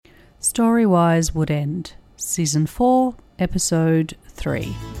Storywise Would End, Season 4, Episode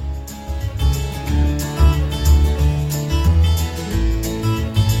 3.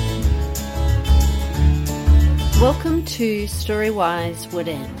 Welcome to Storywise Would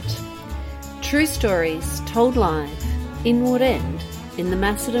End. True stories told live in Wood End in the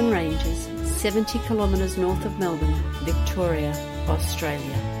Macedon Ranges, 70 kilometres north of Melbourne, Victoria,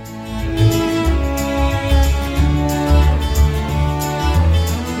 Australia.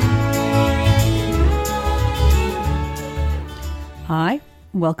 Hi,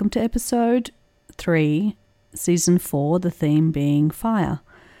 welcome to Episode 3, Season 4, the theme being fire.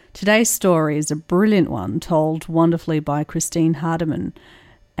 Today's story is a brilliant one, told wonderfully by Christine Hardiman,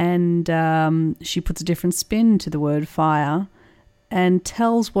 and she puts a different spin to the word fire and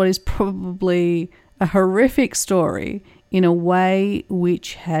tells what is probably a horrific story in a way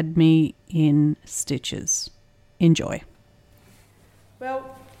which had me in stitches. Enjoy.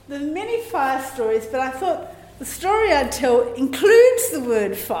 Well, there are many fire stories, but I thought the story I'd tell includes the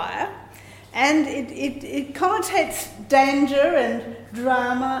word fire, and it connotates danger and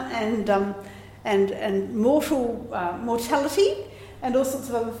drama and mortality and all sorts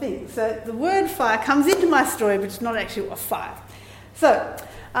of other things. So the word fire comes into my story, but it's not actually a fire. So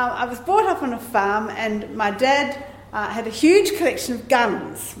I was brought up on a farm, and my dad had a huge collection of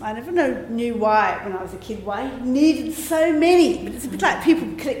guns. I never knew why when I was a kid, why he needed so many. But it's a bit like people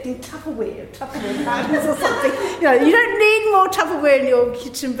collecting Tupperware cartons or something. You know, you don't need more Tupperware in your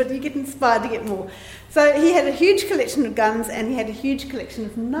kitchen, but you get inspired to get more. So he had a huge collection of guns, and he had a huge collection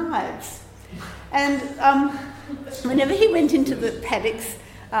of knives. And whenever he went into the paddocks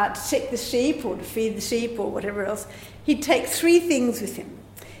to check the sheep or to feed the sheep or whatever else, he'd take three things with him.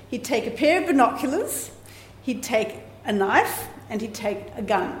 He'd take a pair of binoculars, he'd take a knife, and he'd take a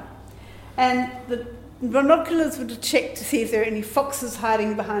gun. And the binoculars were to check to see if there were any foxes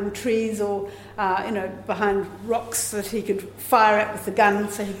hiding behind trees or, behind rocks so that he could fire at with the gun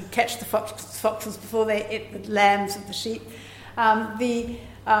so he could catch the foxes before they ate the lambs of the sheep. The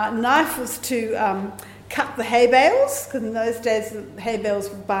knife was to cut the hay bales, because in those days the hay bales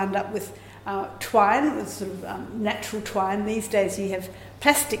were bound up with twine. It was sort of natural twine. These days you have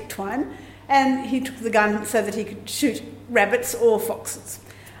plastic twine. And he took the gun so that he could shoot rabbits or foxes.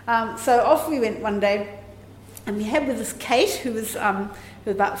 So off we went one day, and we had with us Kate, who was I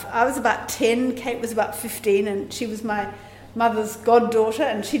was about 10, Kate was about 15, and she was my mother's goddaughter,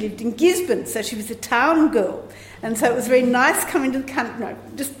 and she lived in Gisborne, so she was a town girl. And so it was very nice coming to the country,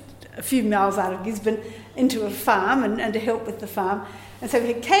 just a few miles out of Gisborne, into a farm and to help with the farm. And so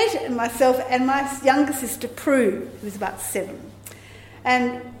we had Kate and myself and my younger sister Prue, who was about 7.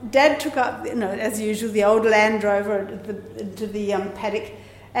 And Dad took up, as usual, the old Land Rover into the paddock,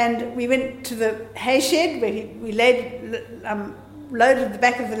 and we went to the hay shed where we loaded the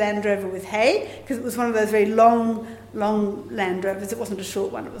back of the Land Rover with hay, because it was one of those very long Land Rovers. It wasn't a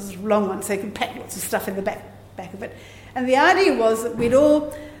short one, it was a long one, so you could pack lots of stuff in the back of it. And the idea was that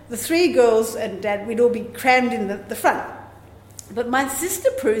the three girls and Dad, we'd all be crammed in the front. But my sister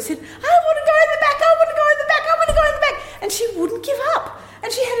Prue said, I want to go in the back, I want to go in the back, I want to go in the back. And she wouldn't give up. And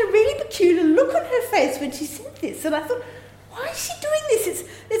she had a really peculiar look on her face when she said this. And I thought, why is she doing this?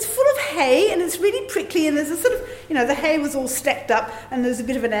 It's full of hay, and it's really prickly, and there's a sort of, the hay was all stacked up, and there's a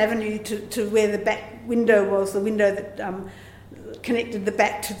bit of an avenue to where the back window was, the window that connected the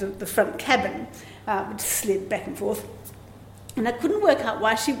back to the front cabin, which slid back and forth. And I couldn't work out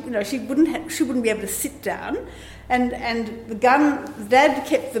why she wouldn't be able to sit down. And the gun, Dad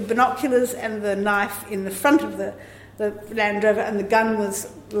kept the binoculars and the knife in the front of the Land Rover, and the gun was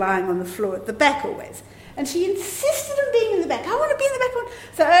lying on the floor at the back always. And she insisted on being in the back. I want to be in the back.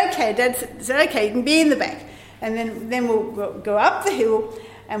 So, okay, Dad said, okay, you can be in the back. And then we'll go up the hill,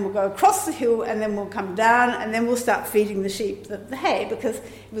 and we'll go across the hill, and then we'll come down, and then we'll start feeding the sheep the hay, because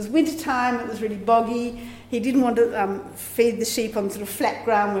it was winter time, it was really boggy. He didn't want to feed the sheep on sort of flat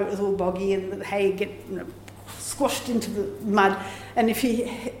ground where it was all boggy and the hay would get squashed into the mud. And if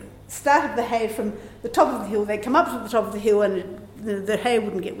he started the hay from the top of the hill, they'd come up to the top of the hill, and the hay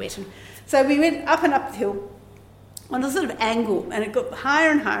wouldn't get wet. And so we went up and up the hill on a sort of angle, and it got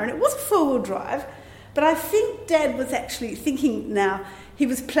higher and higher, and it was a four-wheel drive, but I think Dad was actually thinking now, he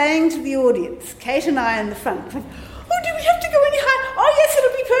was playing to the audience, Kate and I in the front. Like, oh, do we have to go any higher? Oh, yes,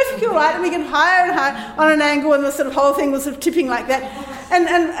 it'll be perfectly all right. And we get higher and higher on an angle, and the sort of whole thing was sort of tipping like that.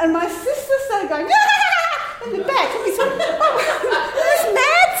 And my sister started going, ah! In the back. And we thought, oh, this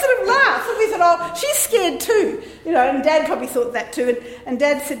mad sort of laugh. And we thought, oh, she's scared too. And Dad probably thought that too. And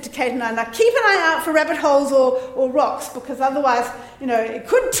Dad said to Kate and I, now keep an eye out for rabbit holes or rocks, because otherwise, it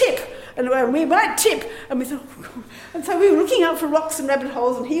could tip. and we might tip. And we thought, oh, God. And so we were looking out for rocks and rabbit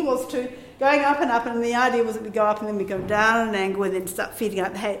holes, and he was too, going up, and the idea was that we go up and then we go down an angle and then start feeding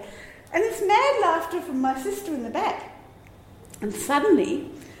out the hay. And it's mad laughter from my sister in the back. And suddenly,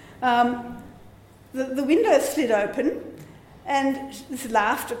 the window slid open, and this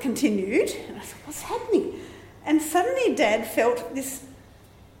laughter continued. And I thought, what's happening? And suddenly Dad felt this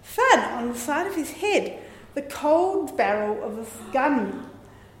thud on the side of his head, the cold barrel of a gun.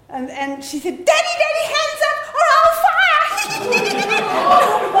 And she said, Daddy, hands up or I'll fire! And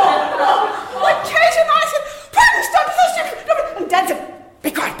Kate and I said, Prudence, stop. And Dad said,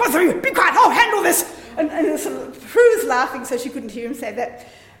 be quiet, both of you, be quiet, I'll handle this. And sort of, Prue was laughing so she couldn't hear him say that.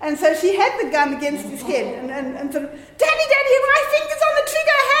 And so she had the gun against his head and sort of, Daddy, my finger's on the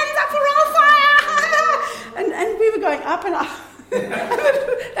trigger, hands up or I'll fire! And we were going up and up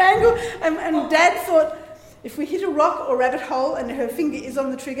angle, and Dad thought, if we hit a rock or rabbit hole and her finger is on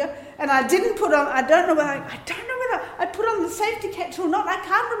the trigger, and I didn't put on, I don't know whether I put on the safety catch or not, I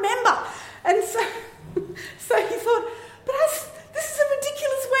can't remember. And so he thought, but this is a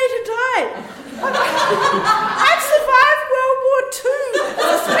ridiculous way to die. I've survived World War II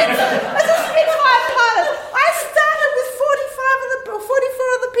as a Spitfire pilot. I started with 44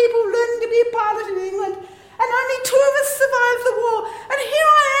 other people learning to be a pilot in England, and only 2 of us survived the war. And here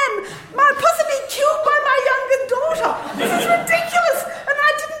I am, possibly killed by my younger daughter. This is ridiculous. And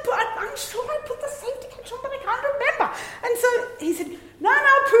I'm sure I put the safety catch on, but I can't remember. And so he said, no,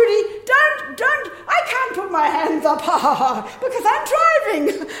 Prudy, don't, I can't put my hands up, because I'm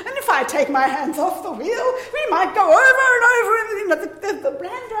driving. And if I take my hands off the wheel, we might go over and over, and the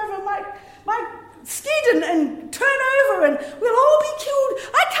Land Rover might skid and turn over, and we'll all be killed.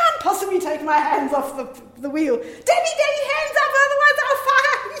 I can't possibly take my hands off the wheel. Daddy, hands up, otherwise I'll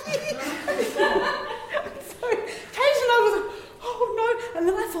fire. So Kate and I was like, oh no. And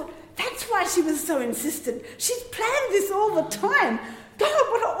then I thought, that's why she was so insistent. She's planned this all the time. God,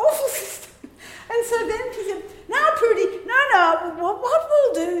 what an awful system. And so then she said, now, Prudy, no, what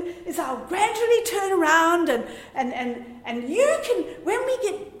we'll do is I'll gradually turn around and you can, when we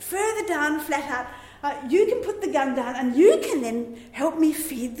get further down, flat out, you can put the gun down and you can then help me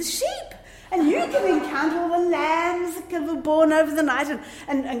feed the sheep. And you can then count all the lambs that were born over the night.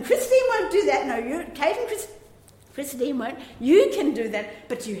 And Christine won't do that. No, Kate and Christine won't. You can do that,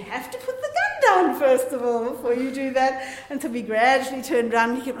 but you have to put the gun down first of all before you do that. And so we gradually turned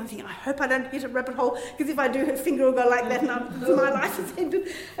around. And he kept on thinking, I hope I don't hit a rabbit hole, because if I do, her finger will go like that, and my life is ended.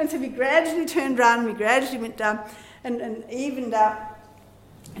 And so we gradually turned around. We gradually went down and evened out.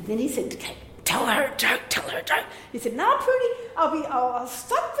 And then he said to Kate, tell her a joke. He said, now, Prudy, I'll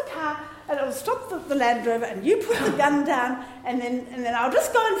stop the car and I'll stop the Land Rover, and you put the gun down, and then I'll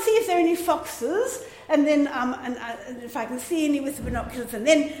just go and see if there are any foxes, and then and if I can see any with the binoculars, and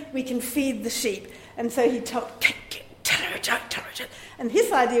then we can feed the sheep. And so he told Kate, tell her a joke. And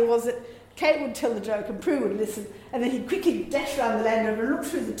his idea was that Kate would tell the joke and Prue would listen, and then he'd quickly dash around the Land Rover and look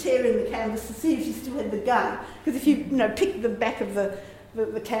through the tear in the canvas to see if she still had the gun. Because if you pick the back of the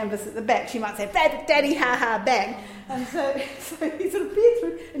canvas at the back, she might say, Daddy, ha, bang. And so he sort of peered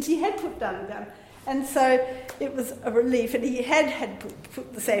through, and she had put down the gun. And so it was a relief, and he had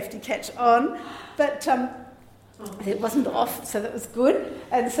put the safety catch on, but it wasn't off, so that was good.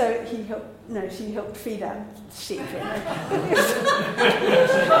 And so she helped feed our sheep.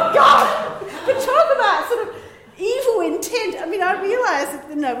 God! But talk about sort of evil intent. I mean, I realised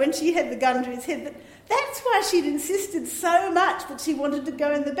that, when she had the gun to his head, that's why she'd insisted so much that she wanted to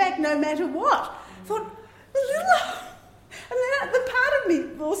go in the back no matter what. I thought, and then the part of me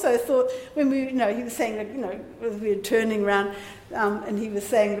also thought, when he was saying that, as we were turning around, and he was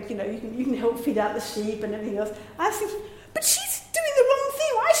saying that, you can help feed out the sheep and everything else. I was thinking, but she's doing the wrong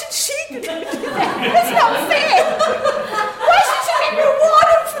thing. Why should she do that? That's not fair. Why should she be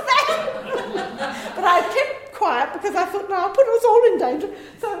rewarded for that? But I kept quiet because I thought, no, I'll put us all in danger.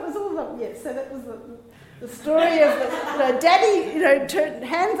 So it was all so that was the story of Daddy, turn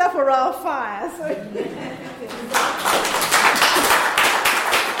hands up or I'll fire. So.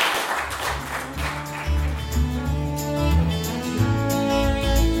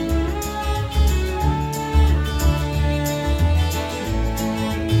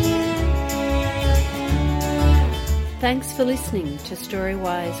 Thanks for listening to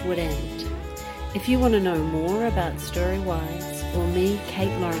Storywise Would End. If you want to know more about Storywise or me,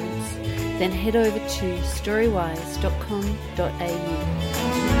 Kate Lawrence, then head over to storywise.com.au.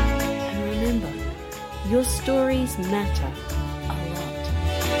 And remember, your stories matter.